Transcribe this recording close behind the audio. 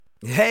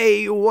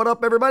Hey, what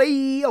up,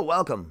 everybody?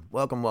 Welcome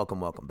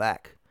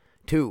back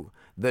to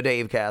the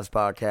Dave Cast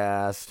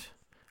Podcast.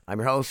 I'm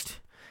your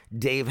host,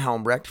 Dave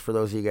Helmbrecht. For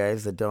those of you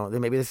guys that don't,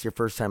 maybe this is your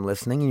first time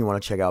listening and you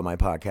want to check out my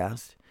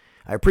podcast,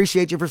 I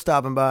appreciate you for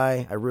stopping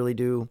by. I really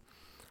do.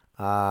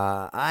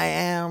 I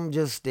am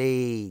just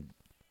a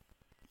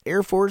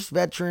Air Force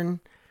veteran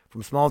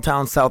from small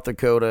town South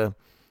Dakota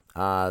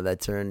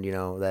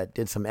that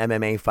did some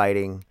MMA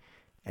fighting,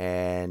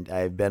 and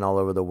I've been all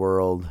over the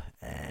world,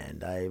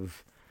 and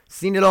I've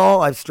seen it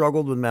all. I've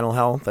struggled with mental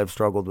health. I've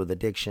struggled with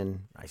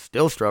addiction. I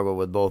still struggle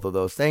with both of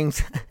those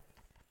things.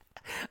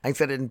 I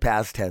said it in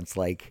past tense,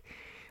 like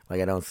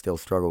I don't still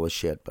struggle with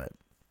shit, but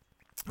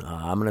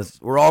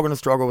we're all gonna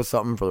struggle with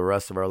something for the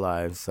rest of our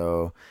lives.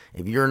 So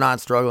if you're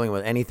not struggling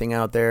with anything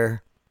out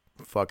there,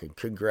 fucking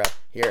congrats.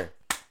 Here,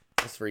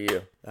 that's for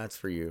you. That's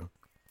for you.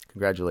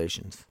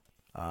 Congratulations.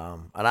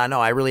 And I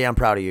know I really am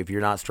proud of you. If you're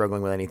not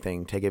struggling with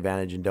anything, take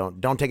advantage and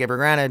don't take it for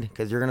granted,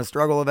 because you're gonna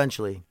struggle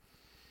eventually.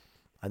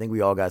 I think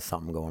we all got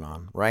something going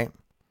on, right?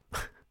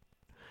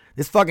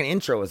 This fucking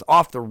intro is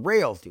off the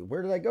rails, dude.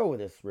 Where did I go with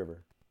this,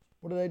 River?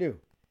 What did I do?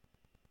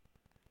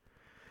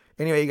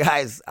 Anyway, you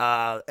guys,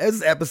 this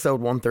is episode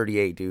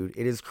 138, dude.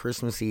 It is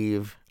Christmas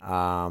Eve.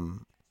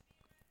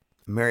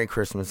 Merry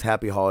Christmas.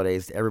 Happy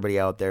holidays to everybody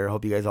out there.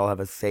 Hope you guys all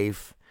have a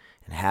safe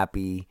and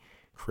happy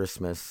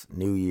Christmas,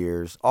 New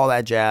Year's, all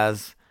that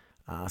jazz.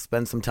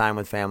 Spend some time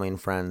with family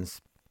and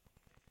friends.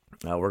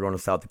 We're going to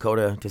South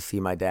Dakota to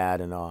see my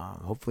dad and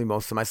hopefully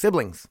most of my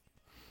siblings.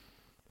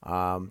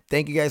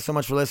 Thank you guys so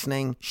much for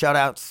listening. Shout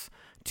outs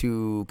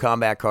to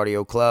Combat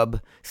Cardio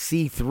Club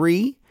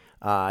C3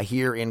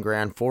 here in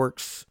Grand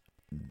Forks.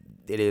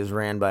 It is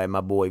ran by my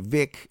boy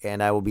Vic,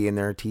 and I will be in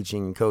there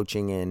teaching and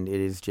coaching, and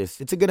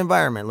it's a good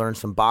environment. Learn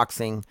some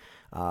boxing.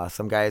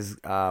 Some guys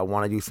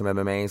want to do some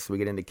MMA, so we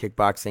get into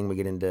kickboxing, we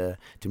get into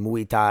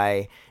Muay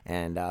Thai,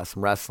 and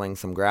some wrestling,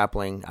 some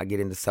grappling. I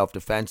get into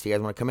self-defense. You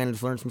guys want to come in and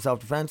just learn some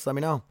self-defense? Let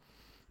me know.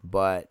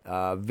 But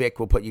Vic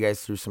will put you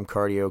guys through some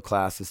cardio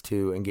classes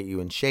too and get you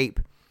in shape.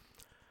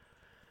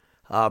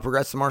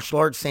 Progressive martial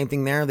arts, same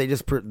thing there.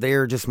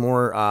 They're just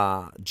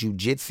more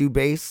jiu-jitsu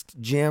based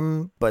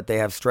gym, but they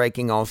have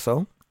striking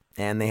also,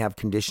 and they have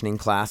conditioning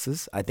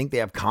classes. I think they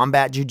have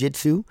combat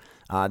jiu-jitsu.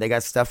 They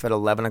got stuff at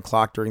 11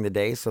 o'clock during the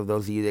day, so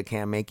those of you that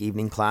can't make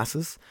evening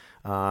classes,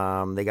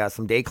 they got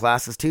some day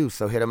classes too,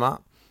 so hit them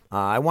up.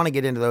 I want to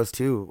get into those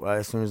too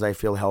as soon as I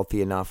feel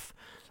healthy enough.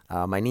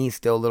 My knee's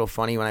still a little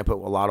funny when I put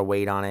a lot of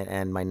weight on it,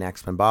 and my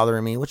neck's been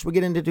bothering me, which we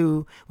get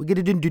into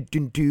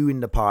in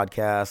the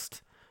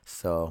podcast.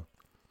 So,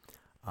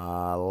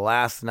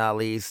 last but not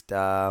least,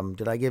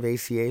 did I give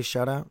ACA a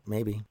shout out?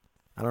 Maybe.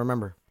 I don't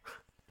remember.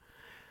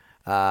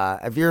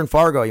 If you're in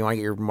Fargo, you want to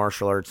get your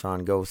martial arts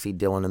on, go see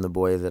Dylan and the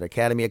boys at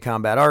Academy of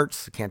Combat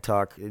Arts.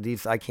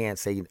 I can't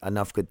say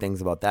enough good things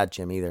about that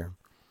gym either.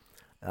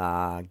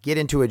 Get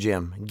into a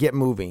gym, get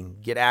moving,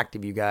 get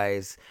active, you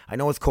guys. I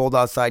know it's cold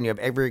outside and you have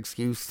every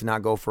excuse to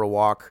not go for a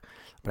walk,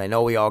 but I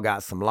know we all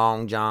got some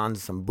long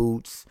johns, some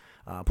boots.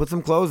 Put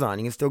some clothes on.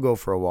 You can still go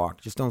for a walk.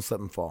 Just don't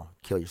slip and fall.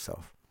 Kill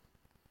yourself.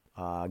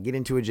 Get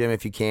into a gym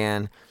if you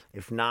can.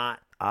 If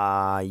not,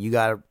 you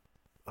got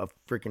a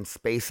freaking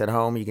space at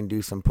home. You can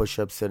do some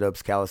push-ups,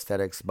 sit-ups,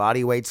 calisthenics,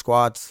 body weight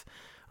squats.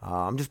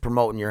 I'm just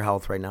promoting your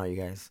health right now, you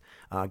guys.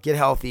 Get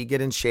healthy,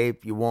 get in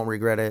shape. You won't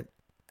regret it.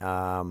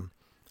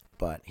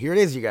 But here it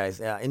is, you guys.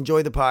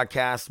 Enjoy the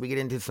podcast. We get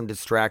into some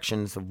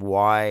distractions of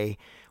why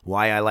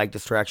I like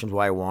distractions,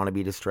 why I want to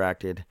be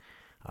distracted.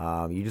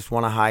 You just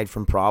want to hide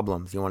from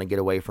problems. You want to get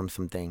away from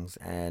some things.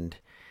 And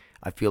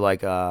I feel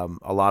like a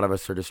lot of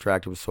us are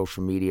distracted with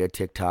social media,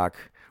 TikTok,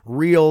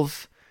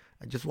 Reels,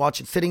 just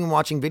sitting and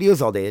watching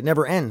videos all day. It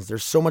never ends.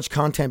 There's so much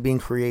content being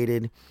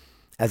created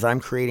as I'm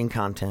creating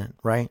content,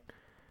 right?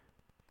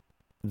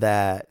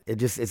 That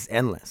it's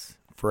endless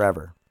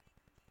forever.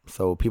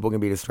 So people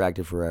can be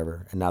distracted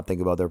forever and not think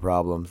about their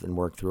problems and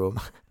work through them.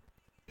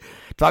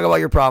 Talk about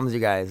your problems, you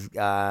guys,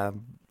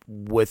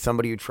 with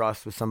somebody you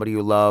trust, with somebody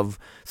you love,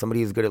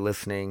 somebody who's good at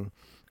listening.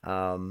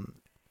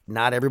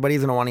 Not everybody's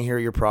going to want to hear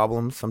your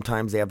problems.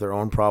 Sometimes they have their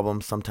own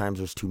problems. Sometimes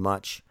there's too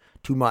much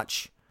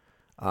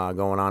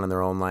going on in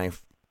their own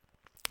life.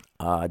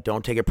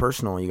 Don't take it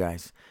personal, you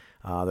guys.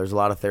 There's a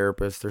lot of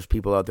therapists. There's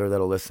people out there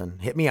that'll listen.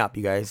 Hit me up,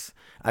 you guys.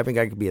 I think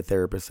I could be a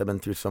therapist. I've been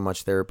through so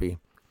much therapy.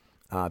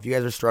 If you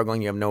guys are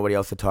struggling, you have nobody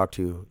else to talk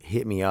to,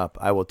 hit me up.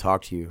 I will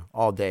talk to you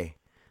all day.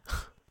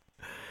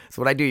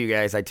 So what I do, you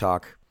guys, I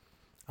talk.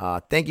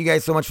 Thank you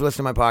guys so much for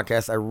listening to my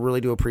podcast. I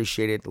really do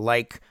appreciate it.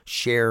 Like,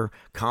 share,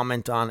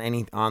 comment on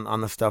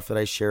the stuff that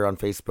I share on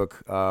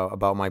Facebook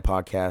about my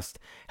podcast.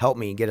 Help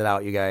me get it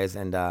out, you guys.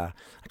 And I'm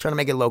trying to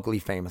make it locally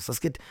famous. Let's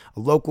get a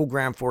local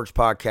Grand Forks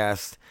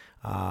podcast,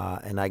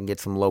 and I can get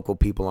some local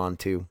people on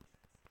too.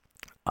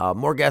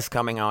 More guests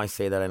coming. I always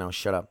say that. I know.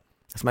 Shut up.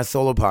 It's my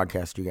solo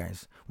podcast, you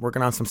guys.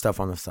 Working on some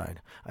stuff on the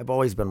side. I've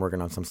always been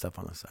working on some stuff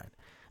on the side.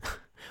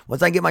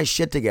 Once I get my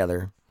shit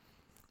together,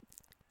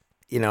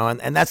 you know,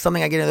 and that's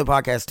something I get into the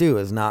podcast too,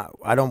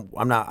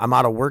 I'm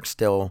out of work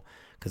still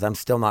because I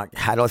still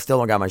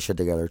don't got my shit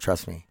together.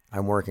 Trust me.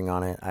 I'm working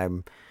on it.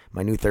 I'm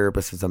My new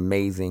therapist is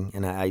amazing,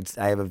 and I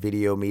have a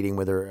video meeting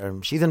with her.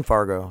 She's in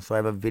Fargo, so I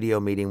have a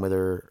video meeting with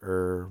her,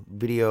 or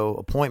video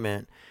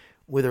appointment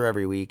with her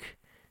every week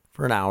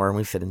for an hour, and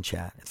we sit and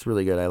chat. It's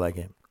really good. I like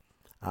it.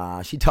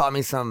 She taught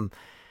me some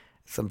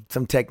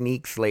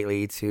techniques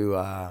lately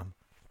to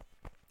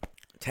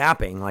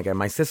tapping. Like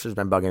my sister's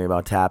been bugging me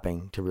about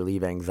tapping to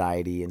relieve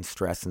anxiety and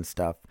stress and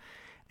stuff.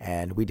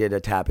 And we did a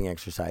tapping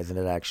exercise, and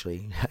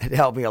it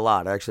helped me a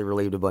lot. It actually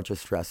relieved a bunch of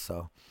stress.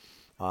 So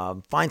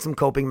find some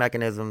coping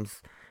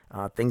mechanisms,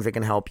 things that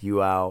can help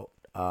you out.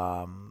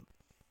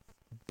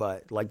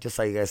 But just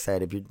like I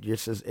said,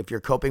 if your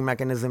coping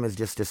mechanism is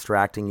just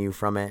distracting you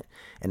from it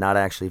and not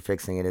actually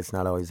fixing it, it's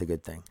not always a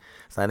good thing.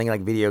 So I think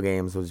like video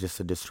games was just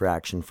a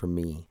distraction for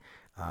me.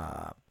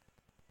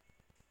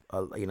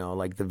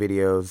 Like the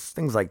videos,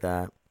 things like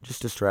that,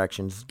 just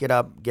distractions. Get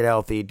up, get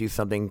healthy, do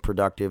something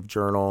productive,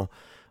 journal.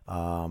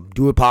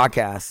 Do a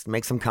podcast,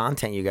 make some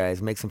content, you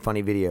guys, make some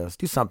funny videos,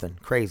 do something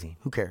crazy.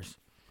 Who cares?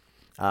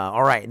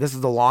 All right. This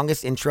is the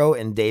longest intro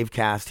in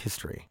DaveCast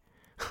history.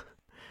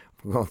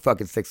 We're going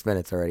fucking 6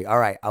 minutes already. All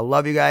right. I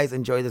love you guys.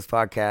 Enjoy this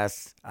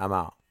podcast. I'm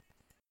out.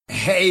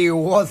 Hey,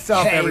 what's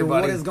up,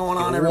 everybody? What is going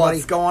on, everybody?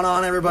 What's going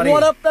on, everybody?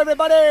 What up,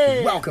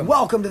 everybody?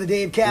 Welcome to the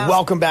DaveCast.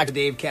 Welcome back to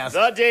DaveCast.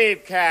 The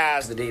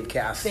DaveCast. The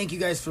DaveCast. Thank you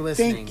guys for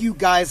listening. Thank you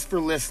guys for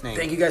listening.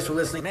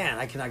 Man,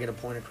 I cannot get a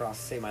point across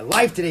to save my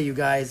life today, you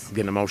guys. I'm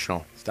getting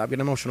emotional. Stop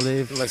getting emotional,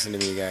 Dave. Listen to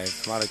me, you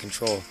guys. I'm out of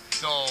control.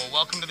 So,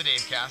 welcome to the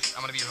DaveCast.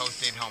 I'm going to be your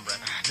host, Dave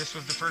Helmbrecht. This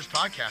was the first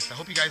podcast. I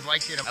hope you guys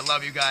liked it. I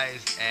love you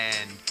guys,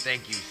 and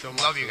thank you so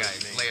much. Love you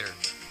guys. Later.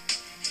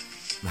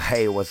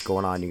 Hey, what's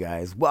going on, you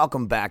guys?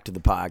 Welcome back to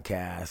the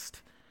podcast.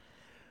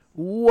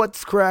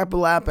 What's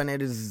crap-a-lappin'?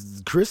 It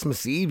is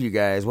Christmas Eve, you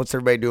guys. What's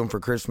everybody doing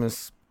for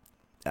Christmas?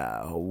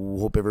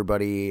 Hope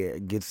everybody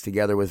gets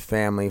together with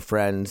family,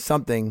 friends,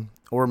 something.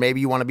 Or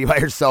maybe you want to be by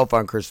yourself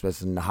on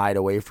Christmas and hide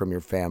away from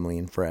your family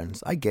and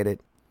friends. I get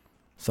it.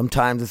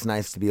 Sometimes it's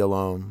nice to be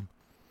alone.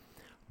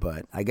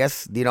 But I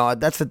guess,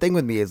 that's the thing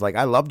with me is,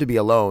 I love to be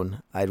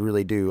alone. I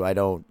really do. I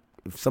don't.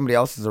 If somebody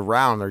else is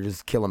around, they're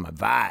just killing my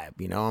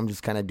vibe, I'm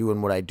just kind of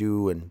doing what I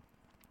do, and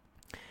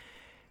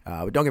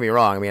but don't get me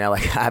wrong, I mean, I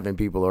like having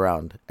people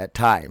around at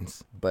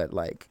times, but,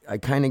 I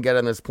kind of get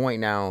on this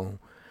point now,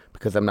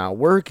 because I'm not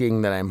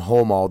working, that I'm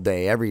home all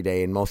day, every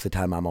day, and most of the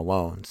time I'm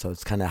alone, so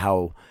it's kind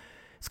of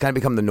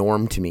become the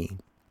norm to me.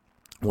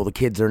 Well, the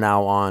kids are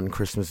now on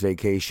Christmas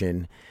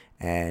vacation,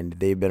 and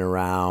they've been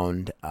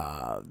around,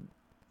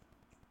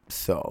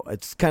 so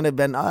it's kind of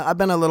been, I've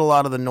been a little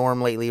out of the norm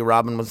lately.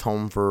 Robin was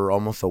home for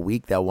almost a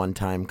week that one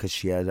time because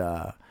she had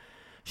a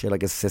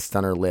cyst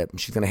on her lip.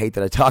 She's going to hate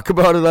that I talk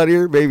about it out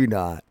here. Maybe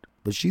not.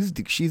 But she's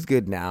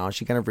good now.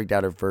 She kind of freaked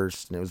out at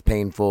first, and it was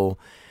painful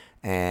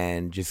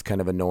and just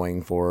kind of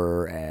annoying for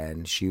her.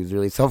 And she was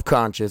really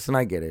self-conscious, and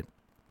I get it.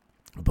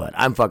 But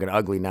I'm fucking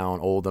ugly now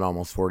and old and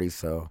almost 40,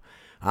 so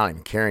I don't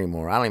even care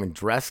anymore. I don't even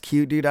dress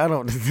cute, dude. I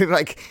don't,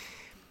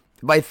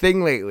 my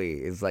thing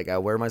lately is, I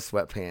wear my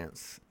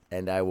sweatpants.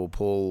 And I wear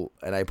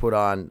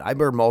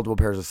multiple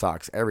pairs of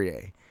socks every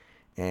day.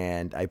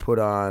 And I put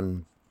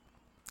on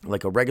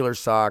a regular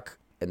sock,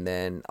 and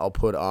then I'll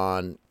put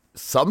on,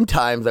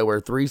 sometimes I wear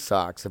 3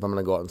 socks if I'm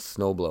going to go out and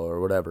snowblow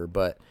or whatever.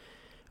 But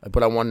I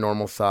put on one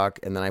normal sock,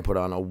 and then I put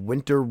on a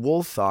winter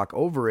wool sock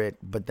over it.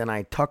 But then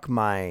I tuck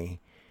my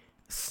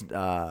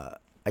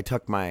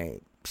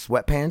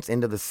sweatpants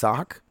into the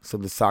sock. So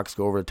the socks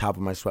go over the top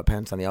of my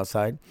sweatpants on the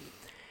outside.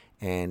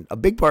 And a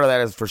big part of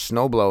that is for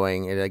snow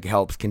blowing. It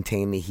helps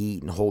contain the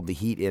heat and hold the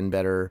heat in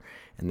better.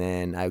 And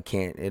then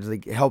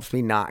it helps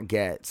me not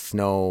get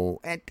snow.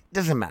 It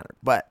doesn't matter,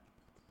 but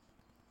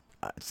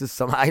it's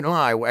just I don't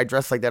know. I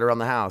dress like that around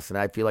the house, and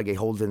I feel like it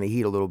holds in the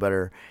heat a little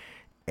better.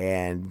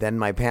 And then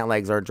my pant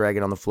legs aren't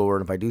dragging on the floor.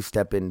 And if I do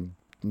step in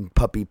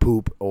puppy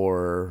poop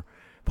or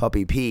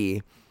puppy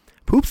pee,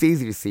 poop's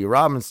easy to see.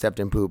 Robin stepped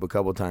in poop a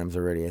couple times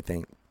already, I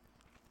think.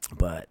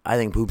 But I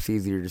think poop's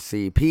easier to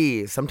see.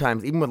 Pee,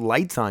 sometimes, even with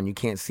lights on, you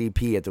can't see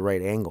pee at the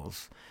right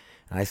angles.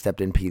 And I stepped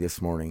in pee this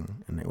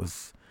morning, and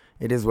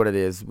it is what it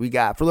is.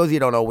 For those of you who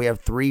don't know, we have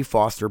 3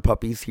 foster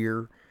puppies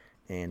here.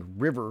 And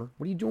River,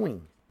 what are you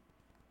doing?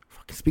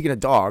 Speaking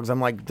of dogs, I'm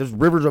there's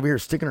River's over here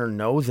sticking her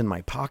nose in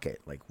my pocket.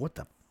 What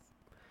the?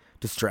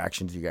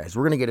 Distractions, you guys.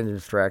 We're going to get into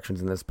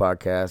distractions in this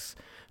podcast.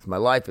 My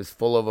life is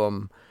full of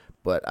them.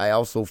 But I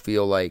also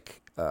feel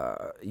like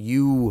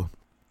you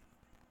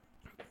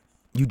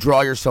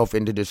draw yourself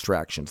into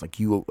distractions.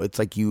 It's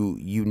like you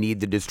need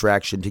the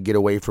distraction to get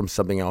away from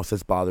something else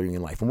that's bothering you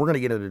in life. And we're going to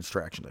get into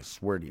distractions, I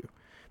swear to you.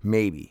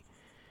 Maybe.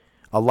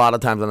 A lot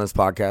of times on this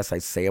podcast, I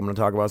say I'm going to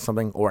talk about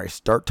something, or I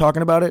start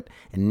talking about it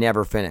and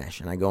never finish,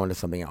 and I go into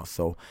something else.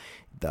 So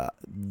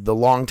the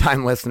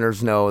long-time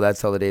listeners know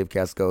that's how the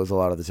DaveCast goes a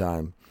lot of the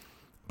time.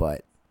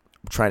 But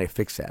I'm trying to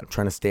fix that. I'm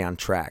trying to stay on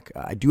track.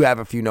 I do have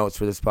a few notes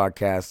for this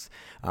podcast.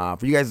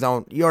 For you guys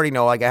you already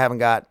know, I haven't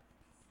got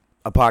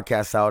a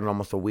podcast out in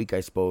almost a week,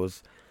 I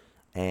suppose,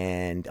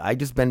 and I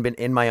just been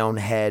in my own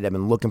head. I've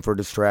been looking for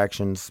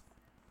distractions.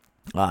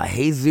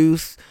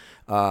 Jesus,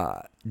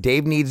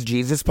 Dave Needs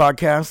Jesus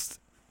podcast.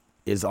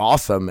 is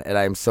awesome, and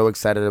I'm so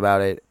excited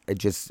about it.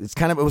 It was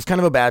kind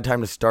of a bad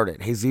time to start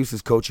it. Jesus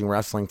is coaching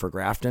wrestling for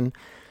Grafton,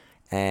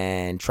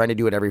 and trying to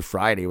do it every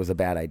Friday was a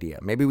bad idea.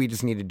 Maybe we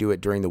just need to do it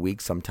during the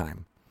week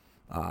sometime.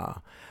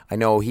 I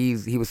know he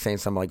was saying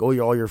something like, "Oh,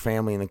 all your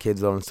family and the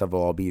kids and stuff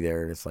will all be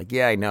there." And it's like,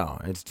 yeah, I know.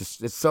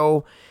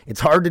 It's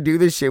hard to do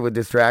this shit with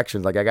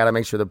distractions. Like, I got to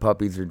make sure the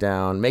puppies are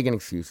down, making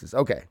excuses.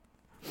 Okay.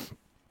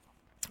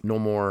 No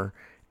more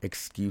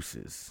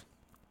excuses.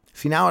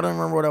 See, now I don't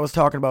remember what I was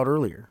talking about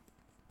earlier.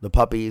 The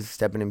puppies,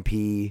 stepping in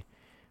pee,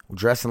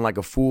 dressing like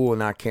a fool and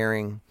not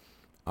caring.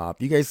 If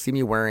you guys see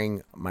me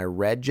wearing my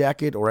red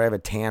jacket, or I have a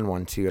tan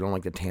one too. I don't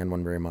like the tan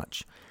one very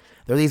much.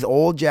 They're these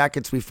old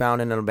jackets we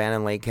found in an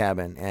abandoned lake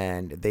cabin,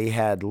 and they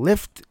had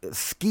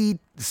ski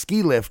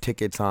lift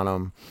tickets on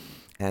them.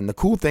 And the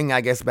cool thing,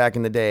 I guess, back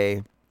in the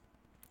day,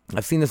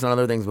 I've seen this on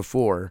other things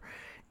before,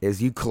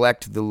 is you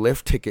collect the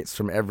lift tickets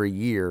from every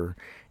year,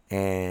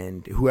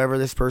 and whoever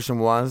this person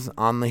was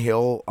on the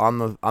hill, on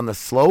the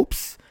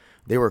slopes,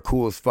 they were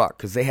cool as fuck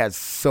because they had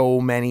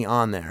so many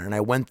on there. And I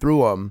went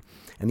through them,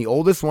 and the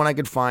oldest one I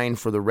could find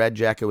for the red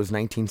jacket was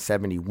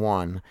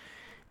 1971.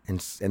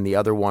 And the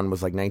other one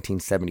was like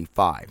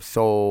 1975.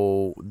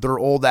 So they're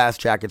old-ass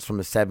jackets from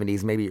the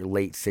 70s, maybe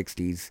late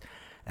 60s.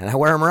 And I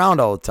wear them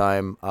around all the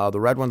time. The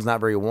red one's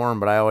not very warm,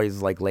 but I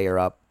always like layer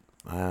up.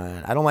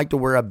 I don't like to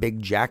wear a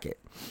big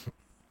jacket.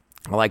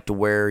 I like to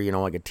wear,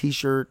 like a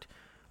t-shirt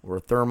or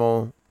a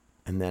thermal,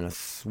 and then a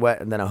sweat,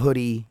 and then a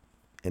hoodie,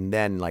 and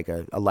then like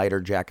a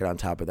lighter jacket on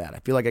top of that. I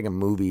feel like I can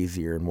move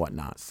easier and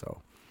whatnot.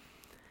 So,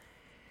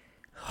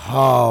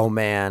 oh,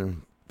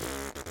 man.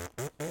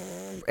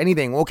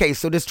 Anything. Okay,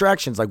 so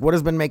distractions. Like, what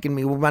has been making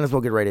me... We might as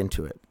well get right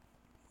into it.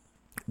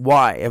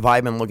 Why have I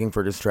been looking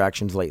for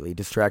distractions lately?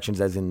 Distractions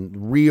as in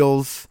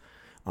reels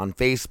on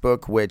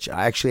Facebook, which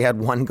I actually had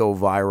one go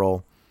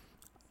viral.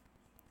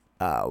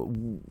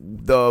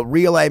 The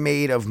reel I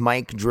made of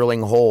Mike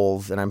drilling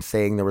holes, and I'm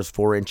saying there was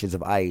 4 inches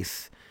of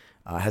ice,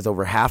 has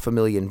over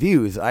 500,000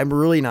 views. I'm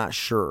really not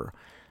sure.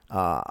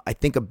 I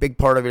think a big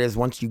part of it is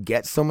once you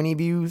get so many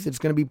views, it's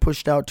going to be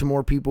pushed out to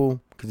more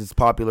people because it's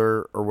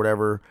popular or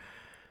whatever.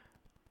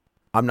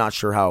 I'm not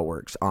sure how it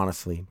works,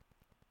 honestly.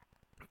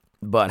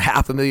 But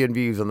 500,000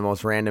 views on the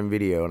most random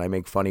video, and I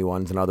make funny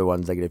ones, and other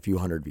ones I get a few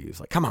hundred views.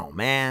 Like, come on,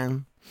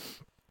 man.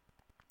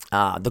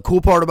 The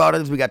cool part about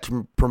it is we got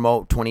to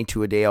promote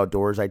 22 A Day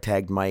Outdoors. I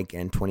tagged Mike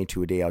and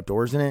 22 A Day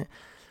Outdoors in it.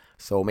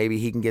 So maybe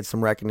he can get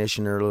some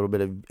recognition or a little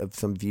bit of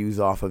some views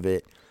off of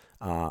it.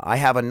 I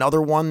have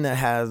another one that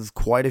has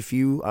quite a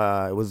few.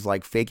 It was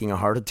like faking a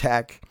heart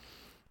attack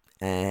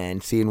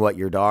and seeing what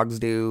your dogs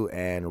do,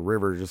 and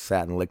River just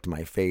sat and licked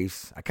my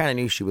face. I kind of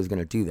knew she was going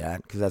to do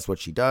that because that's what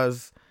she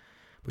does,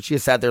 but she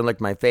just sat there and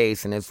licked my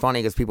face, and it's funny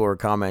because people were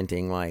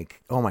commenting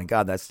like, oh my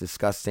God, that's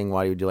disgusting.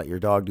 Why would you let your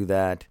dog do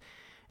that?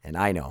 And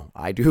I know,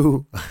 I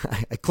do.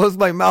 I close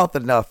my mouth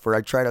enough where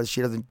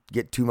she doesn't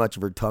get too much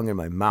of her tongue in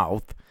my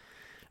mouth.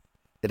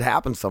 It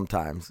happens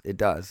sometimes. It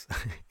does.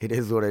 It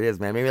is what it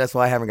is, man. Maybe that's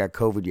why I haven't got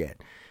COVID yet.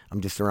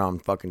 I'm just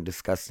around fucking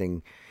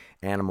disgusting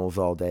animals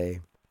all day.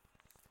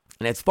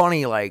 And it's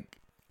funny, like,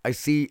 I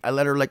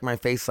let her lick my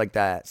face like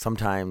that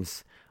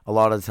sometimes, a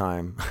lot of the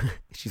time.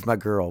 She's my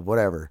girl,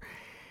 whatever.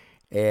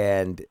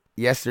 And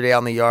yesterday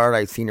on the yard,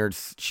 I seen her,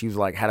 she was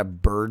like, had a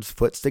bird's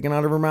foot sticking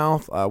out of her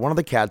mouth. One of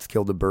the cats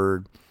killed a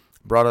bird,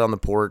 brought it on the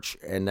porch,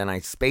 and then I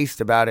spaced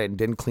about it and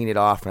didn't clean it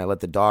off, and I let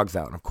the dogs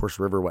out. And of course,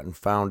 River went and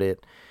found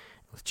it,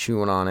 was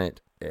chewing on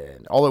it,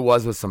 and all it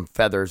was some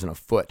feathers and a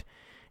foot.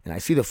 And I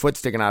see the foot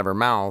sticking out of her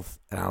mouth,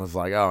 and I was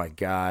like, oh my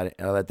God,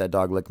 I let that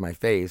dog lick my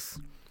face.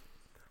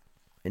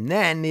 And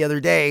then the other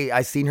day,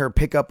 I seen her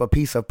pick up a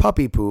piece of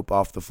puppy poop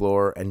off the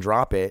floor and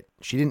drop it.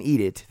 She didn't eat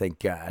it, thank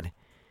God.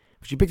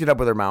 She picked it up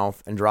with her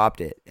mouth and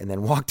dropped it and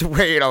then walked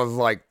away. And I was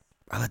like,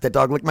 I let that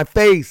dog lick my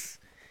face.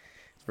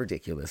 It's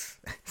ridiculous.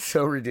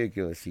 So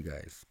ridiculous, you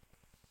guys.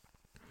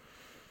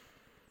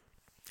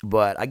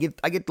 But I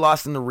get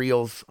lost in the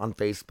reels on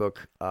Facebook.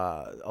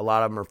 A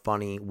lot of them are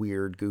funny,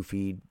 weird,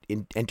 goofy,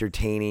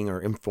 entertaining,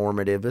 or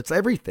informative. It's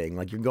everything.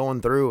 Like, you're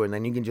going through, and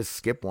then you can just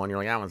skip one. You're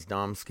like, that one's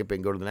dumb. Skip it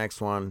and go to the next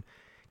one.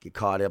 Get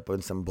caught up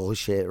in some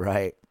bullshit,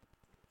 right?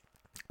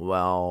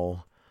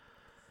 Well,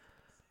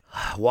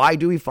 why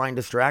do we find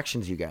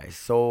distractions, you guys?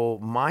 So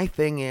my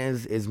thing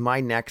is my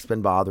neck's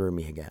been bothering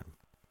me again.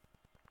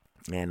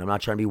 And I'm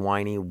not trying to be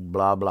whiny,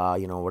 blah, blah,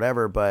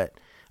 whatever, but...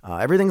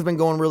 everything's been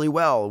going really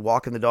well.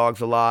 Walking the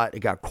dogs a lot. It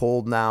got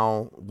cold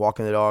now.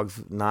 Walking the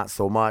dogs, not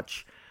so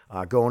much.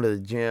 Going to the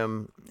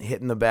gym,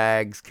 hitting the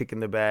bags, kicking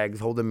the bags,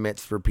 holding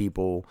mitts for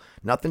people.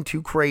 Nothing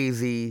too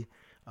crazy.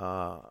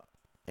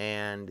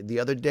 And the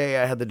other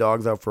day I had the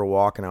dogs out for a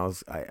walk, and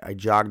I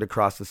jogged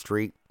across the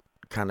street,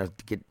 kind of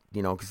to get,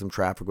 because some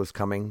traffic was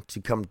coming to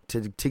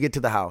get to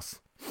the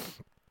house.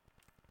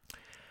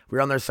 We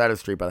were on their side of the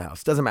street by the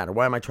house. Doesn't matter.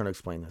 Why am I trying to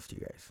explain this to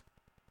you guys?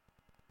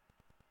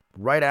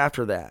 Right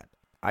after that,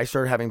 I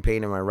started having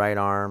pain in my right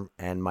arm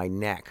and my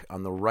neck.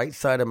 On the right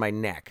side of my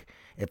neck,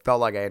 it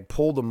felt like I had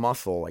pulled a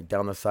muscle like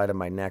down the side of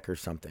my neck or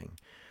something.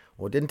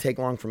 Well, it didn't take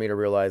long for me to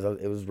realize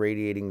it was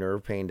radiating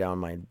nerve pain down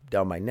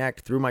my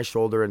neck, through my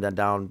shoulder, and then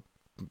down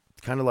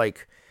kind of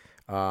like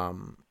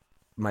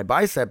my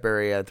bicep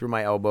area, through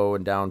my elbow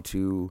and down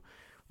to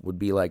would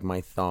be like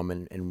my thumb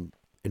and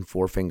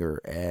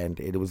forefinger. And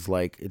it was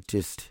like, it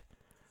just,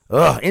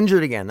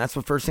 injured again. That's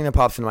the first thing that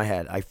pops into my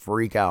head. I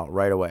freak out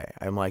right away.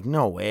 I'm like,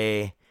 no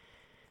way,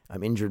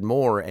 I'm injured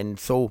more. And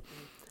so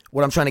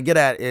what I'm trying to get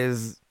at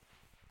is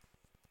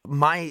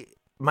my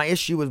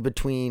issue was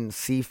between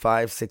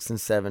C5, 6,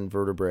 and 7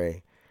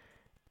 vertebrae.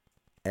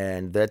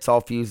 And that's all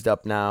fused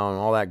up now and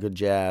all that good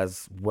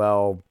jazz.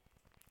 Well,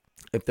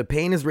 if the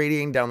pain is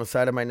radiating down the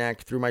side of my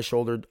neck, through my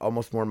shoulder,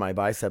 almost more my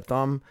bicep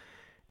thumb,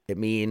 it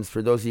means,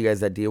 for those of you guys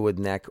that deal with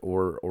neck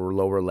or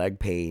lower leg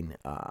pain,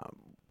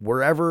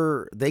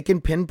 wherever they can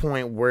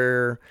pinpoint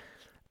where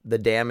the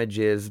damage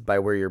is by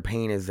where your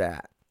pain is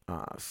at.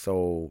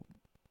 So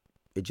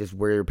it just,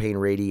 where your pain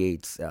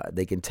radiates,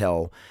 they can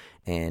tell.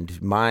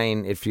 And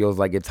mine, it feels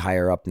like it's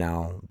higher up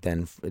now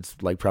than, it's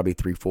like probably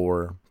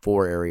 3-4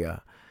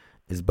 area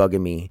is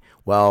bugging me.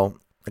 Well,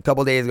 a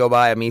couple days go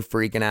by of me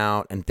freaking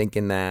out and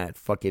thinking that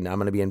fucking I'm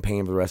going to be in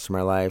pain for the rest of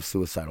my life.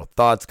 Suicidal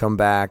thoughts come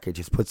back. It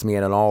just puts me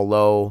at an all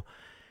low.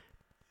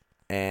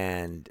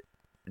 And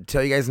to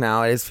tell you guys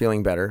now, it is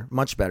feeling better,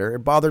 much better. It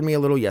bothered me a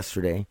little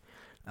yesterday.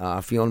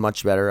 Feeling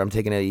much better. I'm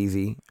taking it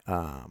easy.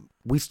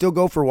 We still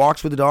go for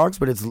walks with the dogs,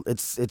 but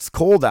it's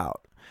cold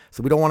out.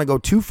 So we don't want to go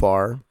too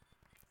far.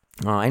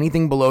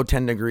 Anything below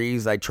 10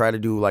 degrees, I try to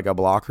do like a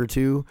block or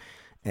two.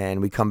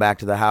 And we come back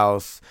to the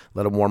house,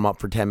 let them warm up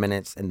for 10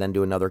 minutes, and then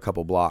do another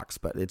couple blocks.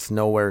 But it's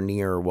nowhere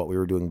near what we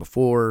were doing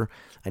before.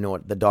 I know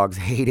the dogs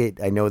hate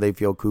it. I know they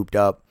feel cooped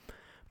up.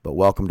 But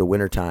welcome to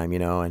wintertime,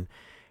 And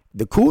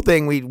the cool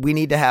thing, we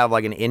need to have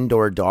like an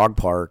indoor dog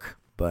park.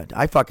 But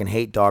I fucking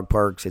hate dog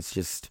parks. It's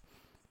just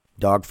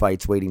dog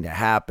fights waiting to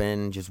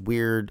happen. Just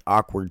weird,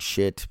 awkward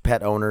shit.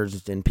 Pet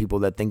owners and people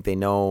that think they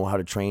know how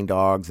to train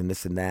dogs and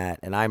this and that.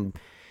 And I'm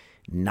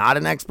not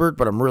an expert,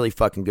 but I'm really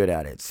fucking good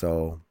at it.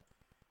 So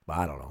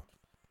I don't know.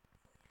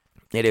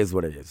 It is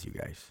what it is, you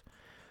guys.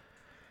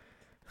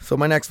 So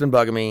my neck's been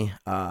bugging me.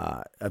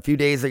 A few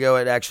days ago,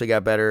 it actually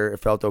got better. It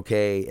felt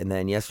okay. And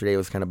then yesterday, it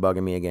was kind of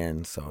bugging me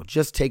again. So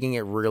just taking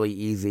it really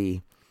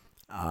easy.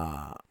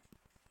 I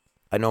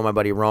know my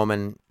buddy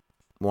Roman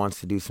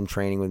wants to do some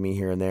training with me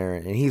here and there.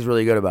 And he's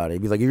really good about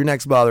it. He's like, if your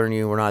neck's bothering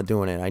you, we're not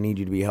doing it. I need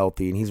you to be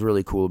healthy. And he's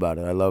really cool about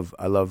it. I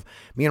love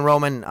me and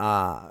Roman.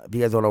 If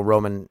you guys don't know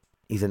Roman,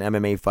 he's an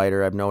MMA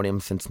fighter. I've known him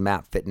since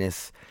Map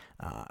Fitness.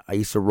 I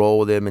used to roll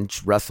with him and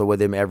wrestle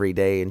with him every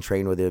day and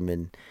train with him.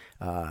 And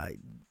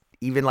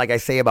even like I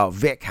say about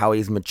Vic, how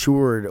he's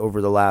matured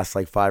over the last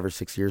like 5 or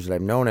 6 years that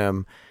I've known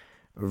him,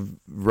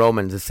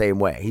 Roman's the same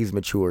way. He's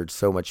matured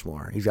so much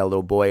more. He's got a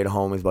little boy at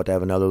home. He's about to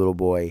have another little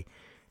boy.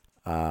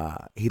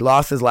 He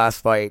lost his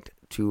last fight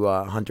to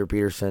Hunter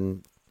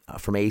Peterson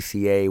from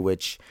ACA,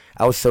 which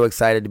I was so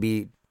excited to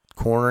be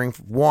cornering.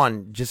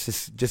 One,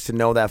 just to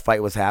know that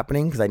fight was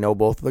happening because I know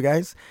both of the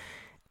guys.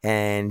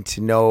 And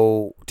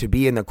to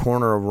be in the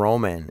corner of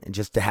Roman and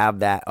just to have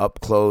that up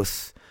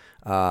close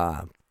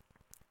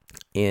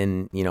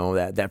in,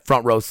 that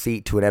front row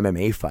seat to an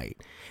MMA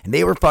fight. And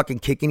they were fucking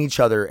kicking each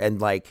other. And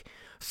like,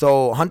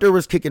 so Hunter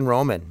was kicking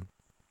Roman.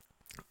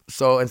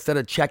 So instead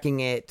of checking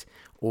it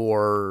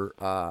or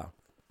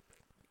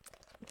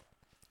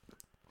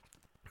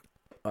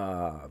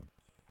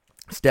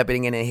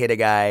stepping in and hit a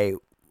guy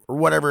or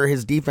whatever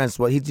his defense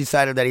was, he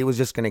decided that he was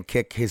just going to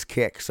kick his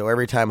kick. So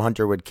every time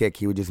Hunter would kick,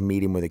 he would just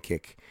meet him with a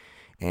kick.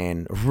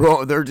 And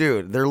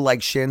their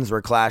like shins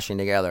were clashing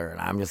together.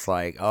 And I'm just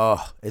like,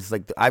 it's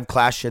like I've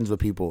clashed shins with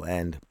people.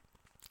 And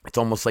it's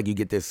almost like you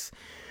get this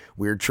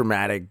weird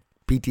traumatic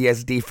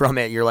PTSD from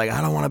it. You're like,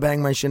 I don't want to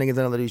bang my shin against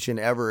another dude's shin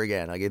ever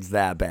again. Like, it's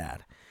that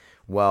bad.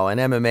 Well, in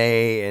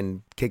MMA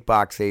and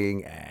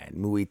kickboxing and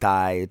Muay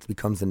Thai, it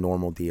becomes a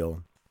normal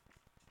deal.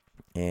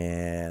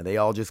 And they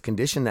all just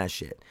condition that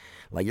shit.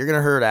 Like, you're going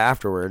to hurt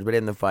afterwards, but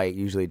in the fight,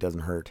 usually it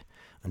doesn't hurt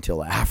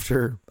until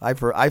after. I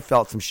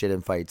felt some shit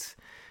in fights.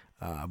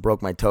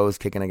 Broke my toes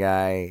kicking a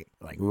guy.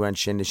 Like, we went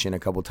shin to shin a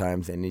couple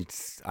times, and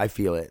I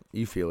feel it.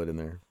 You feel it in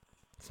there.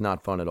 It's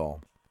not fun at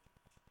all.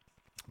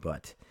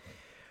 But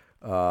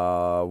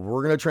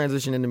we're going to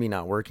transition into me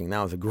not working.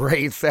 That was a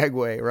great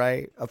segue,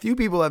 right? A few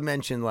people have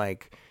mentioned,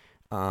 like,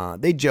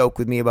 they joke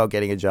with me about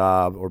getting a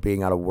job or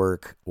being out of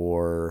work,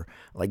 or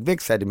like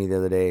Vic said to me the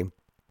other day,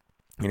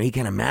 he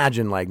can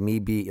imagine like me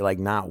be like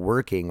not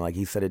working. Like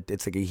he said,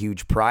 it's like a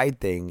huge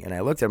pride thing. And I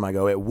looked at him, I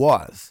go, it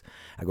was.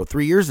 I go,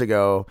 3 years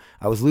ago,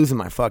 I was losing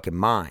my fucking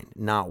mind,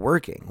 not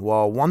working.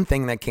 Well, one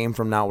thing that came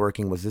from not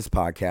working was this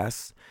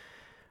podcast.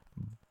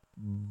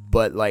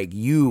 But like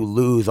you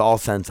lose all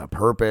sense of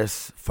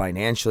purpose.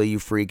 Financially, you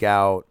freak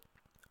out.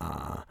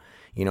 And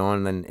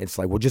then it's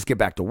like, well, just get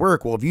back to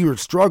work. Well, if you're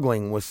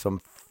struggling with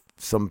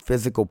some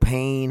physical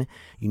pain,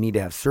 you need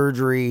to have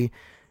surgery,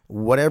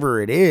 whatever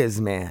it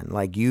is, man,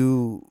 like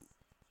you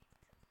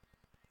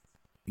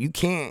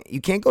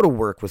can't go to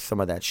work with some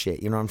of that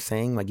shit. You know what I'm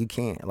saying? Like you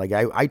can't. Like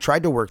I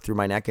tried to work through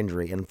my neck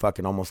injury and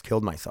fucking almost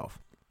killed myself.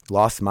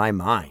 Lost my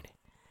mind.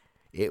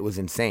 It was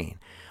insane.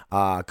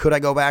 Could I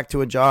go back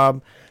to a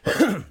job?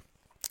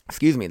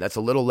 Excuse me. That's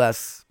a little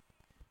less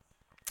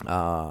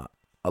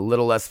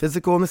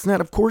physical in this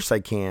net. Of course I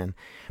can,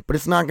 but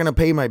it's not going to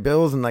pay my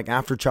bills. And like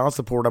after child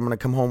support, I'm going to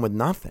come home with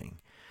nothing.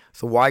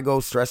 So why go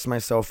stress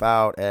myself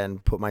out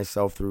and put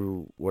myself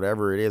through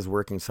whatever it is,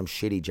 working some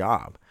shitty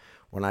job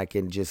when I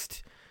can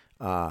just,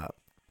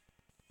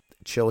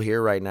 chill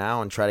here right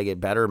now and try to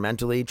get better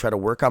mentally, try to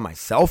work on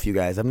myself, you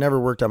guys. I've never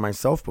worked on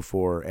myself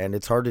before, and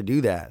it's hard to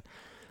do that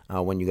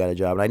when you got a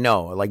job. And I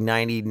know like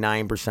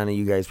 99% of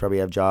you guys probably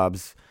have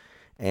jobs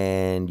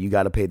and you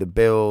got to pay the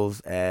bills,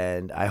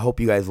 and I hope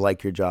you guys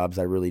like your jobs.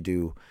 I really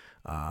do.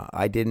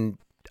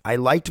 I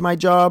liked my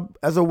job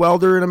as a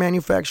welder in a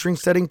manufacturing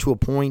setting to a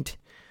point.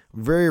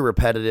 Very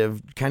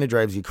repetitive, kind of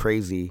drives you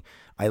crazy.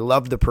 I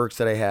loved the perks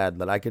that I had,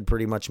 that I could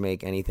pretty much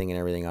make anything and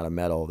everything out of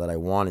metal that I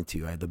wanted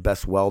to. I had the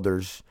best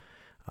welders,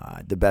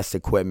 the best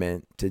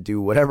equipment to do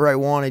whatever I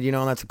wanted,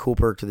 and that's a cool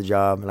perk to the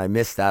job, and I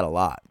missed that a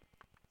lot.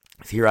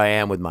 So here I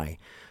am with my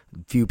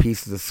few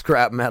pieces of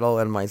scrap metal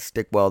and my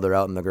stick welder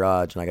out in the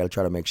garage, and I got to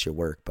try to make shit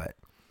work, but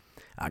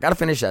I got to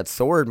finish that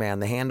sword, man.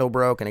 The handle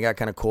broke, and it got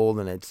kind of cold,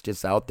 and it's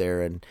just out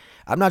there, and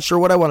I'm not sure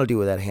what I want to do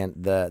with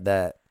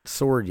that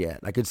sword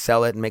yet. I could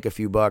sell it and make a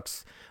few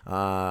bucks.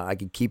 I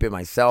could keep it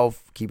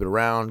myself, keep it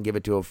around, give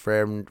it to a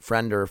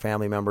friend or a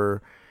family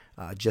member,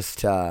 I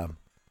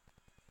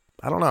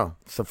don't know.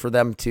 So for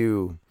them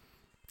to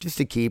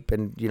keep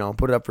and,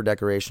 put it up for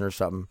decoration or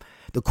something.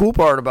 The cool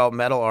part about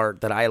metal art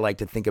that I like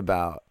to think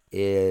about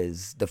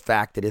is the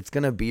fact that it's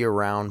going to be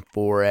around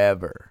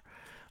forever.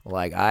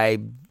 Like I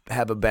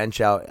have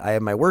I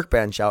have my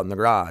workbench out in the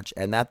garage,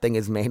 and that thing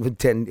is made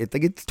with I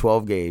think it's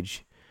 12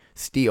 gauge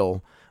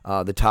steel.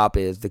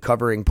 The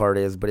covering part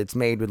is, but it's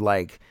made with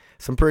like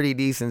some pretty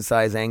decent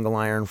size angle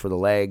iron for the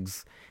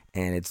legs,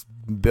 and it's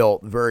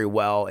built very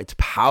well. It's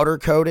powder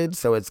coated,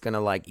 so it's going to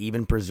like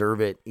even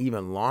preserve it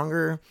even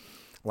longer.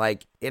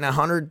 Like in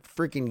 100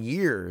 freaking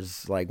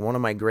years, like one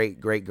of my great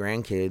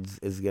grandkids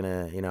is going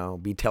to,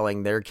 be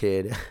telling their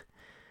kid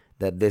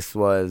that this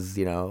was,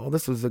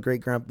 this was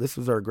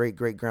our great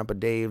grandpa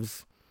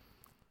Dave's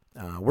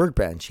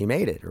workbench. He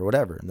made it or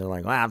whatever. And they're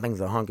like, wow, that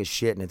thing's a hunk of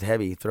shit and it's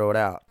heavy. Throw it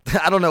out.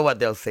 I don't know what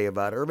they'll say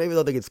about it, or maybe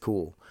they'll think it's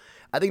cool.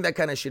 I think that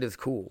kind of shit is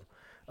cool.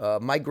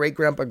 My great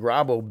grandpa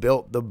Grabo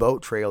built the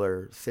boat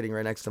trailer sitting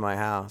right next to my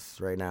house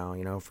right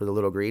now, for the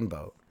little green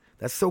boat.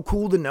 That's so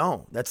cool to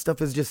know. That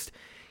stuff is just,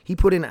 he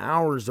put in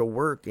hours of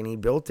work and he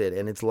built it,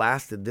 and it's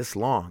lasted this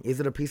long. Is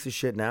it a piece of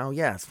shit now?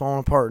 Yeah, it's falling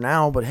apart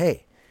now, but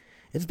hey,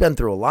 it's been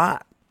through a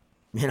lot.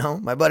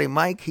 My buddy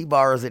Mike, he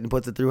borrows it and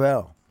puts it through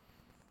hell.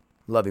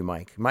 Love you,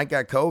 Mike. Mike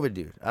got COVID,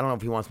 dude. I don't know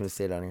if he wants me to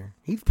say it on here.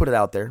 He's put it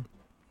out there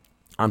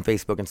on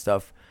Facebook and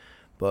stuff.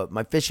 But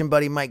my fishing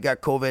buddy Mike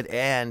got COVID,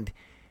 and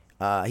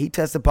he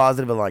tested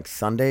positive on like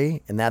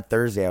Sunday. And that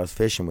Thursday, I was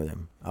fishing with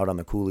him out on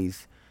the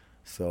coulees.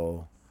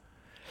 So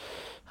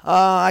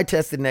I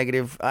tested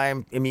negative.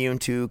 I'm immune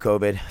to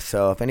COVID.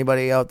 So if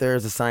anybody out there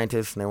is a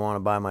scientist and they want to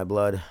buy my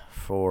blood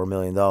for $1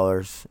 million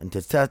and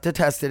to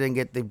test it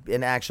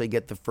and actually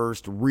get the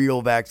first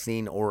real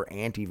vaccine or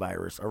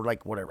antivirus or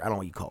like whatever, I don't know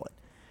what you call it.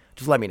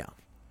 Just let me know,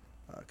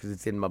 because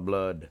it's in my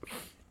blood.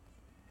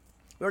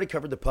 We already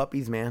covered the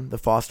puppies, man, the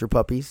foster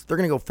puppies. They're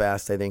going to go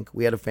fast, I think.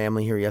 We had a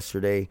family here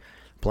yesterday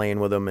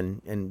playing with them,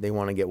 and they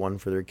want to get one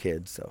for their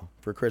kids. So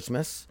for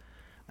Christmas,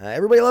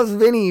 everybody loves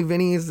Vinny.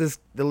 Vinny is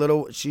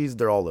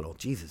they're all little.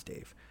 Jesus,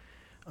 Dave.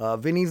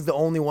 Vinny's the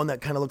only one that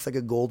kind of looks like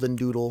a golden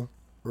doodle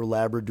or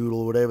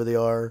labradoodle, whatever they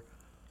are.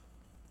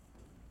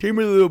 Came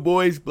with the little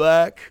boy's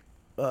black.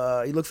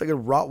 He looks like a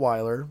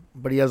Rottweiler,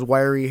 but he has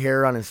wiry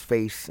hair on his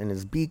face and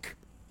his beak.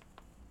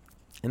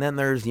 And then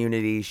there's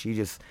Unity. She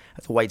just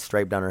has a white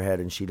stripe down her head,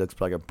 and she looks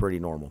like a pretty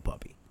normal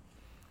puppy.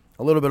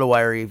 A little bit of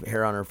wiry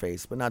hair on her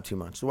face, but not too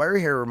much. The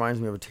wiry hair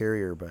reminds me of a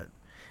terrier, but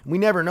we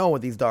never know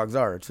what these dogs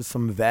are. It's just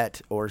some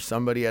vet or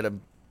somebody at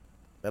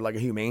like a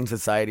humane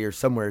society or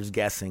somewhere is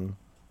guessing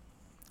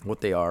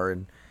what they are,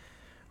 and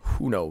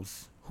who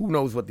knows? Who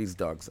knows what these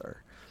dogs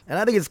are? And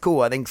I think it's cool.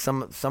 I think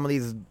some of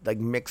these like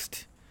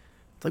mixed.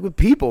 It's like with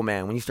people,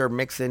 man, when you start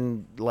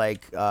mixing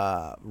like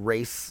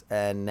race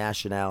and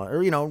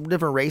nationality, or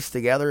different race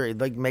together, it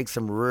like makes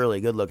some really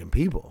good looking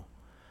people.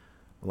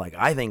 Like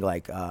I think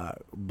like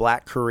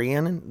black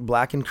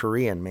and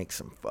Korean make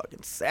some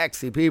fucking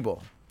sexy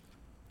people.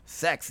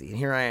 Sexy. And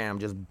here I am,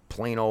 just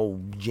plain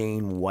old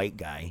Jane white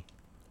guy.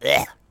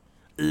 Ugh.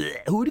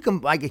 Who would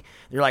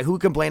you're like, who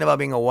would complain about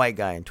being a white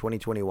guy in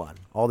 2021?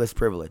 All this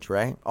privilege,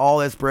 right? All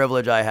this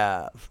privilege I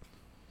have.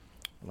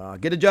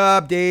 Get a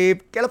job,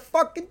 Dave. Get a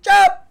fucking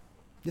job.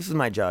 This is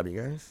my job, you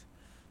guys.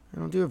 I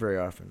don't do it very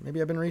often. Maybe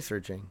I've been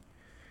researching.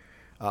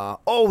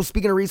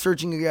 Speaking of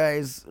researching, you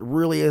guys,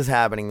 really is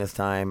happening this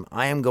time.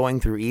 I am going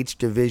through each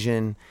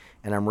division,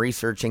 and I'm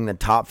researching the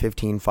top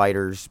 15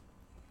 fighters.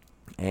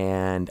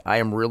 And I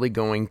am really I'm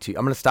going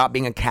to stop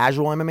being a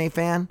casual MMA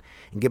fan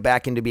and get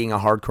back into being a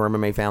hardcore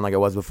MMA fan like I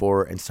was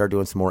before and start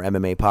doing some more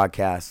MMA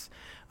podcasts.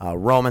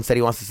 Roman said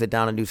he wants to sit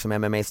down and do some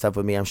MMA stuff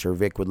with me. I'm sure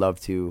Vic would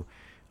love to.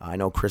 I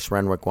know Chris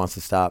Renwick wants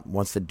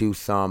to do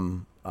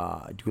some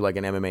do like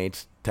an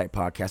MMA type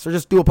podcast, or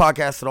just do a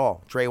podcast at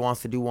all. Dre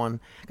wants to do one.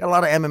 Got a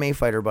lot of MMA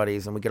fighter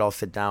buddies, and we could all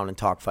sit down and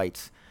talk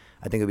fights.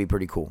 I think it'd be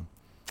pretty cool.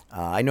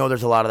 I know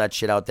there's a lot of that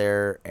shit out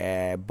there,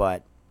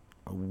 but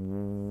I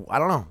don't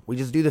know. We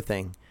just do the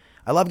thing.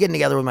 I love getting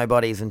together with my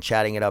buddies and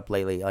chatting it up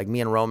lately. Like, me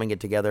and Roman get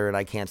together, and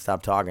I can't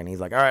stop talking. He's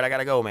like, all right, I got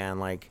to go, man.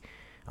 Like,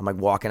 I'm like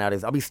walking out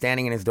I'll be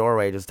standing in his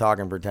doorway just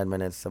talking for 10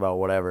 minutes about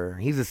whatever.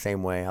 He's the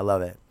same way. I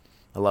love it.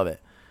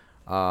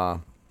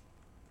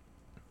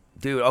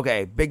 Dude,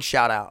 okay, big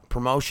shout out.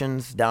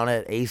 Promotions down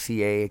at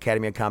ACA,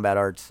 Academy of Combat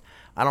Arts.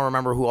 I don't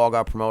remember who all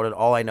got promoted.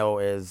 All I know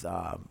is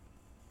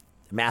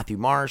Matthew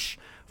Marsh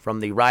from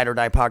the Ride or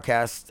Die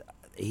podcast.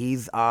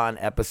 He's on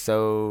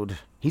episode,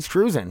 he's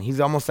cruising. He's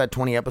almost at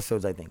 20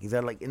 episodes, I think. He's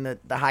at like in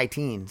the high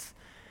teens.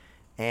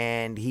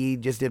 And he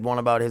just did one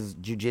about his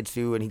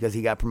jiu-jitsu, and because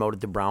he got promoted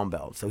to brown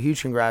belt. So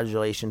huge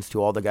congratulations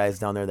to all the guys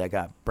down there that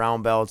got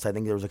brown belts. I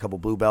think there was a couple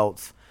blue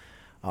belts.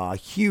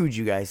 Huge,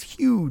 you guys,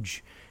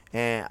 huge.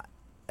 And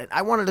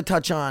I wanted to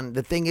touch on,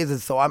 the thing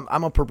is so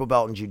I'm a purple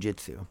belt in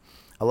jiu-jitsu.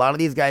 A lot of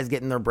these guys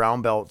getting their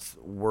brown belts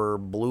were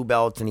blue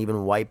belts and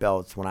even white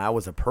belts when I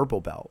was a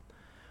purple belt.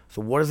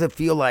 So what does it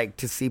feel like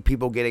to see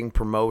people getting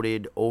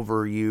promoted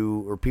over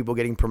you, or people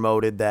getting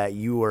promoted that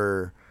you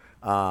were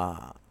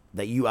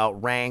that you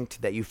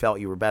outranked, that you felt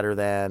you were better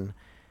than,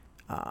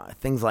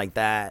 things like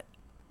that?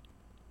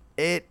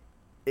 It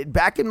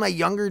back in my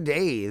younger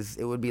days,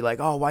 it would be like,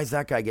 oh, why is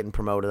that guy getting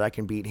promoted? I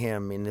can beat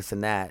him and this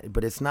and that.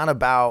 But it's not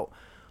about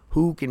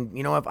who can,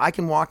 if I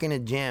can walk in a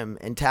gym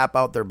and tap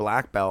out their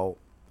black belt,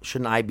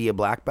 shouldn't I be a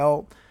black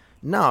belt?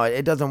 No,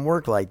 it doesn't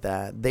work like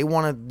that. They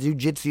want to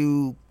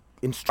jiu-jitsu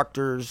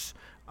instructors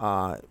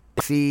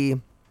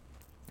see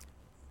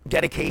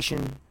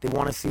dedication. They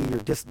want to see your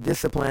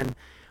discipline.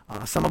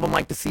 Some of them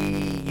like to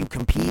see you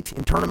compete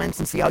in tournaments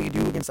and see how you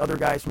do against other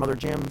guys from other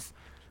gyms.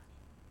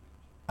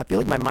 I feel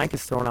like my mic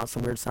is throwing out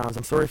some weird sounds.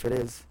 I'm sorry if it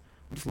is.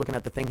 I'm just looking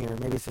at the thing here.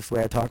 Maybe it's just the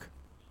way I talk.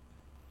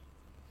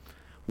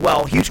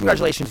 Well, huge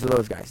congratulations to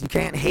those guys. You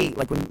can't hate,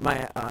 like when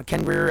my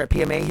Ken Greer at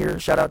PMA here,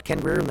 shout out Ken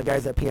Greer and the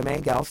guys at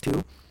PMA, gals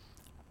too.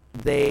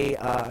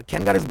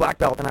 Ken got his black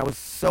belt, and I was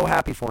so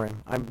happy for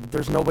him.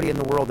 There's nobody in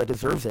the world that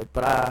deserves it,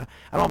 but I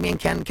don't know, me and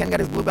Ken got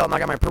his blue belt, and I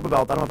got my purple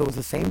belt. I don't know if it was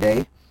the same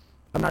day.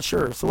 I'm not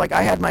sure. So, like,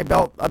 I had my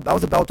belt, I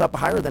was a belt up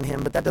higher than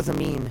him, but that doesn't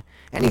mean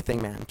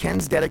anything, man.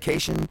 Ken's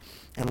dedication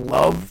and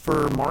love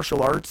for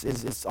martial arts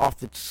is off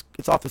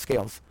the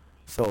scales.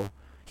 So,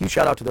 huge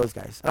shout out to those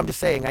guys. I'm just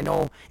saying, I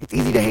know it's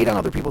easy to hate on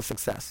other people's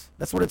success.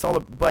 That's what it's all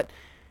about. But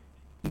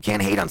you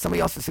can't hate on somebody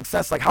else's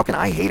success. Like, how can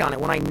I hate on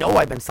it when I know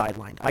I've been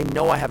sidelined? I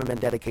know I haven't been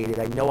dedicated.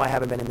 I know I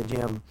haven't been in the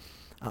gym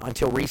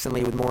until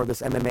recently with more of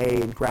this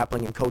MMA and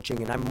grappling and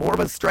coaching. And I'm more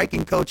of a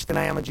striking coach than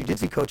I am a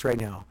jiu-jitsu coach right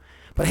now.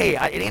 But hey,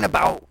 it ain't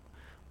about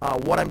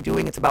what I'm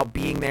doing. It's about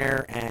being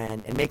there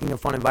and making a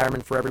fun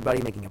environment for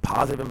everybody, making a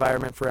positive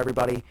environment for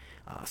everybody,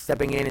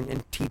 stepping in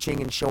and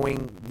teaching and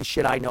showing the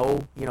shit I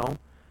know,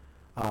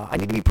 I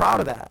need to be proud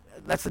of that.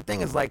 That's the thing,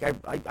 is like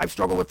I've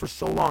struggled with for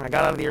so long. I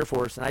got out of the Air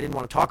Force, and I didn't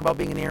want to talk about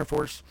being in the Air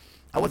Force.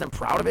 I wasn't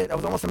proud of it. I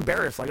was almost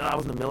embarrassed. Like, I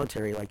was in the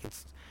military. Like,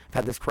 I've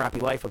had this crappy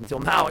life up until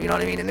now. You know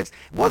what I mean? And it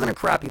wasn't a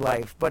crappy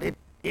life, but it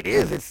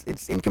is.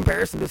 It's in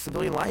comparison to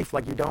civilian life.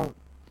 Like,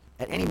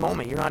 at any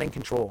moment, you're not in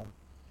control.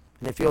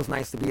 And it feels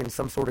nice to be in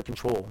some sort of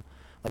control.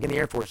 Like in the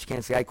Air Force, you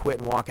can't say I quit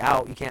and walk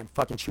out. You can't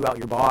fucking chew out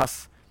your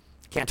boss.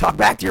 You can't talk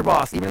back to your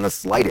boss, even in the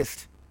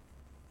slightest.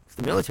 It's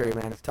the military,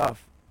 man. It's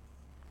tough.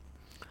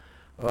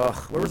 Ugh,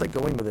 where was I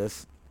going with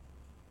this?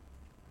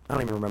 I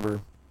don't even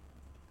remember.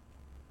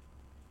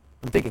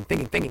 I'm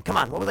thinking. Come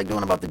on, what was I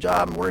doing about the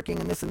job and working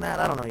and this and that?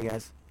 I don't know, you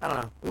guys. I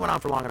don't know. We went on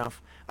for long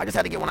enough. I just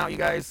had to get one out, you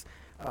guys.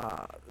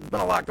 There's been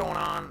a lot going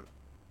on.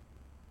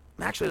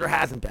 Actually, there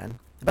hasn't been.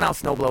 I've been out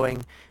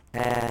snowblowing,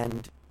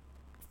 and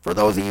for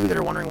those of you that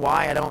are wondering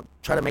why I don't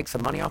try to make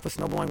some money off of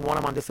snowblowing, one,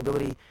 I'm on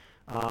disability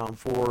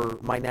for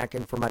my neck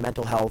and for my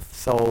mental health,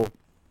 so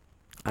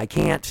I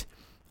can't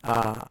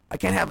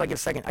have like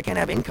I can't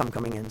have income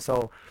coming in,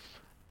 so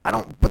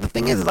but the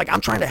thing is like,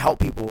 I'm trying to help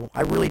people.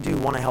 I really do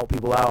want to help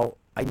people out.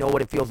 I know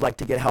what it feels like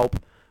to get help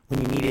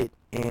when you need it,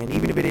 and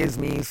even if it is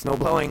me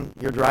snowblowing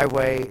your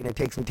driveway and it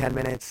takes me 10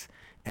 minutes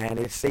and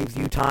it saves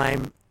you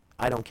time,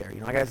 I don't care.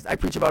 I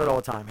preach about it all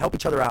the time. Help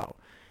each other out.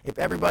 If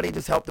everybody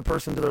just helped the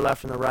person to their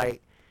left and the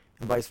right,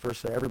 and vice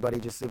versa,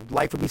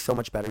 life would be so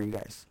much better, you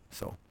guys.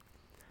 So,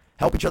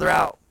 help each other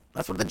out.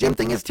 That's what the gym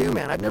thing is too,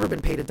 man. I've never been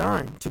paid a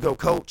dime to go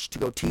coach, to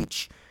go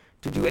teach,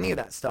 to do any of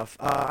that stuff.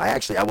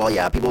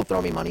 People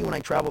throw me money when I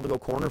travel to go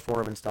corner for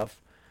them and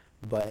stuff.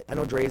 But I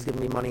know Dre's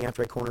giving me money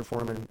after I corner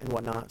for him and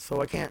whatnot. So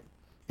I can't.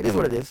 It is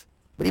what it is.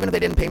 But even if they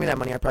didn't pay me that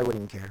money, I probably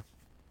wouldn't even care.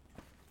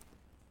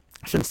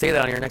 I shouldn't say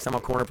that on here. Next time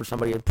I'll corner for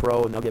somebody at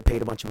pro and they'll get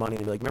paid a bunch of money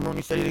and they'll be like, remember when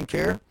you said you didn't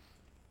care?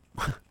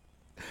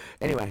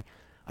 Anyway,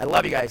 I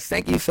love you guys.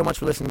 Thank you so much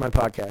for listening to my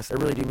podcast.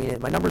 I really do mean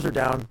it. My numbers are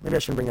down. Maybe I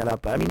shouldn't bring that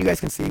up. But, you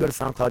guys can see. You go to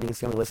SoundCloud, you can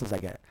see how many listens I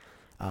get.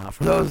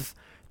 For those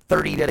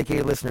 30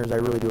 dedicated listeners, I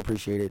really do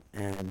appreciate it.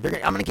 And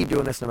I'm going to keep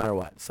doing this no matter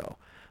what. So,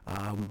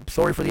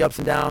 sorry for the ups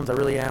and downs. I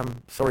really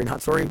am. Sorry,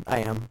 not sorry. I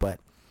am. But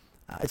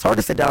It's hard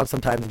to sit down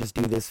sometimes and just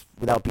do this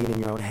without being in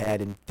your own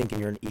head and thinking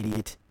you're an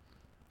idiot.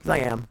 Because I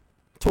am.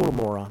 Total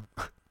moron.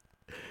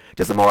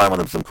 Just a moron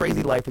with some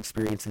crazy life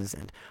experiences.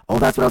 And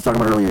that's what I was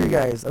talking about earlier, you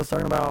guys. I was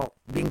talking about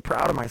being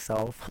proud of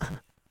myself.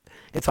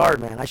 It's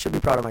hard, man. I should be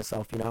proud of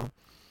myself, you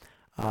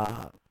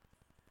know.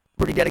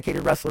 Pretty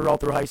dedicated wrestler all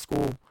through high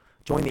school.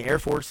 Joined the Air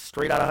Force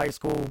straight out of high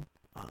school.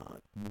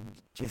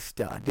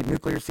 Did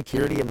nuclear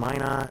security in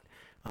Minot.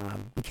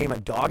 Became a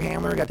dog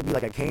handler. Got to be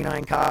like a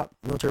canine cop,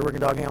 military working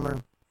dog handler.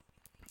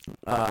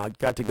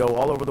 Got to go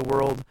all over the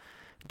world,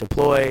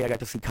 deploy. I got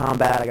to see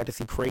combat. I got to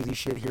see crazy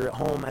shit here at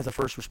home as a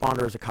first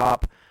responder, as a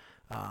cop.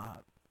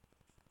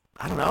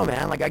 I don't know,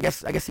 man. Like I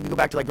guess if you go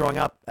back to like growing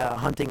up,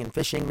 hunting and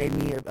fishing made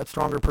me a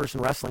stronger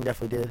person. Wrestling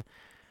definitely did.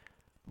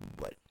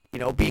 But you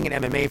know, being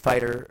an MMA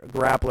fighter, a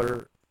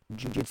grappler,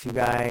 jiu-jitsu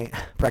guy,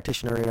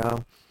 practitioner, you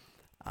know,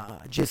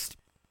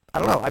 I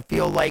don't know. I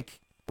feel like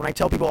when I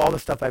tell people all the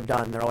stuff I've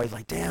done, they're always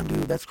like, "Damn,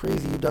 dude, that's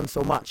crazy. You've done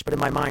so much." But in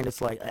my mind,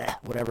 it's like,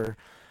 whatever.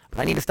 But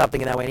I need to stop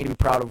thinking that way. I need to be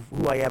proud of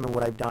who I am and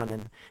what I've done.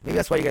 And maybe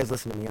that's why you guys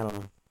listen to me. I don't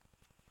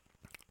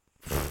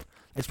know.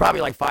 It's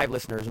probably like 5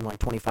 listeners and like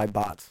 25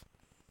 bots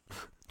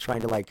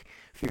trying to like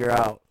figure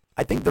out.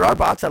 I think there are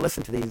bots that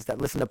listen to these, that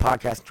listen to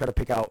podcasts and try to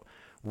pick out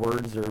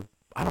words, or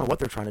I don't know what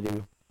they're trying to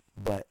do.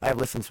 But I have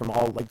listens from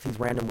all like these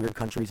random weird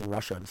countries in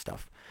Russia and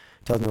stuff.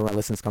 Tells me where my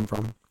listens come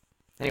from.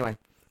 Anyway,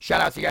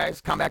 shout out to you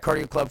guys. Combat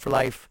Cardio Club for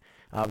life.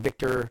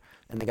 Victor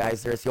and the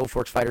guys there. It's the Old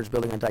Forks Fighters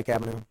building on Dyke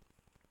Avenue.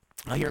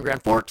 Here in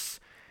Grand Forks.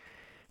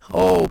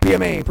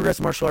 PMA,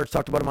 Progressive Martial Arts.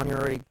 Talked about them on here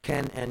already.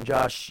 Ken and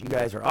Josh, you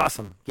guys are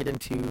awesome. Get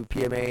into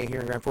PMA here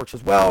in Grand Forks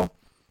as well.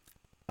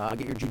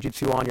 Get your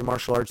jiu-jitsu on, your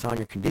martial arts on,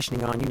 your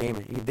conditioning on, you name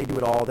it. They do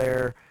it all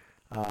there.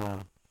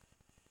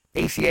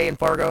 ACA in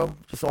Fargo,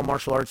 just all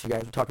martial arts, you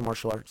guys. We're talking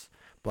martial arts.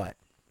 But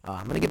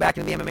I'm going to get back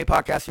into the MMA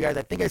podcast, you guys.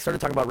 I think I started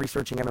talking about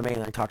researching MMA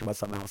and I talked about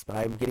something else. But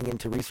I'm getting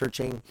into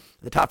researching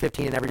the top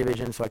 15 in every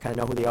division, so I kind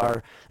of know who they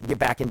are. And get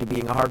back into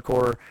being a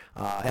hardcore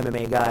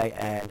MMA guy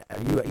and,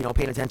 you know,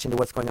 paying attention to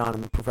what's going on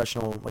in the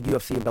professional, like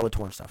UFC and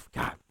Bellator and stuff.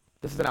 God,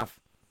 this is enough.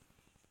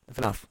 That's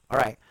enough. All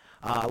right.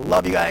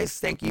 Love you guys.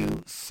 Thank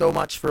you so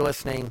much for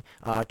listening.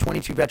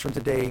 22 veterans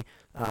a day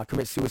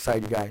commit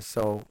suicide, you guys.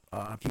 So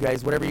if you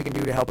guys, whatever you can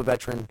do to help a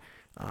veteran,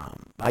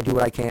 I do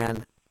what I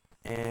can.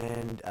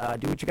 And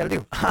do what you got to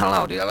do. I don't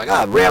know, dude. I'm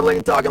like, rambling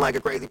and talking like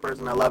a crazy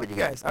person. I love it, you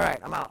guys. All right,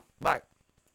 I'm out. Bye.